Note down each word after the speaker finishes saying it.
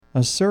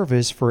A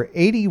service for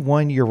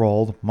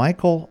 81-year-old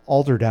Michael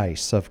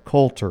Alderdice of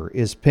Coulter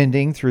is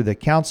pending through the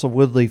Council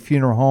Woodley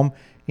Funeral Home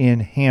in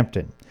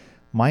Hampton.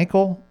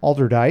 Michael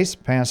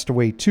Alderdice passed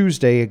away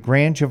Tuesday at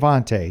Grand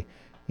Javante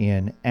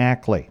in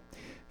Ackley.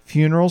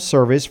 Funeral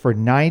service for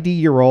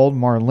 90-year-old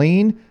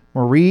Marlene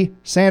Marie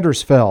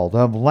Sandersfeld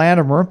of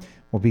Latimer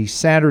will be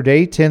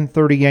Saturday,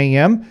 10:30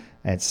 a.m.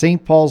 at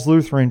St. Paul's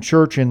Lutheran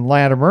Church in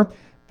Latimer.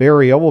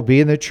 Burial will be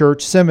in the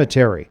church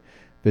cemetery.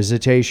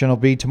 Visitation will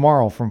be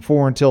tomorrow from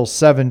 4 until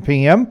 7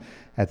 p.m.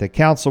 at the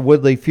Council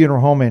Woodley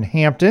Funeral Home in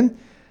Hampton.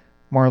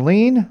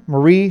 Marlene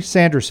Marie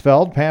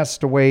Sandersfeld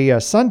passed away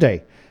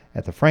Sunday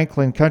at the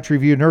Franklin Country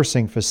View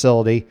Nursing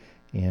Facility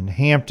in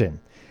Hampton.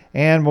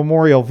 And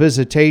memorial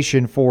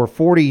visitation for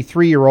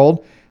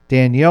 43-year-old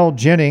Danielle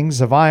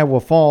Jennings of Iowa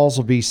Falls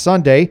will be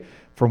Sunday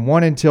from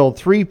 1 until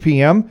 3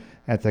 p.m.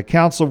 at the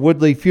Council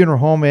Woodley Funeral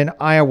Home in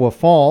Iowa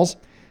Falls.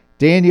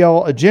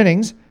 Danielle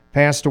Jennings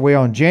passed away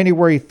on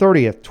January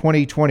 30th,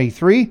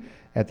 2023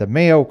 at the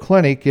Mayo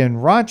Clinic in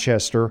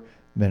Rochester,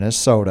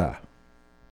 Minnesota.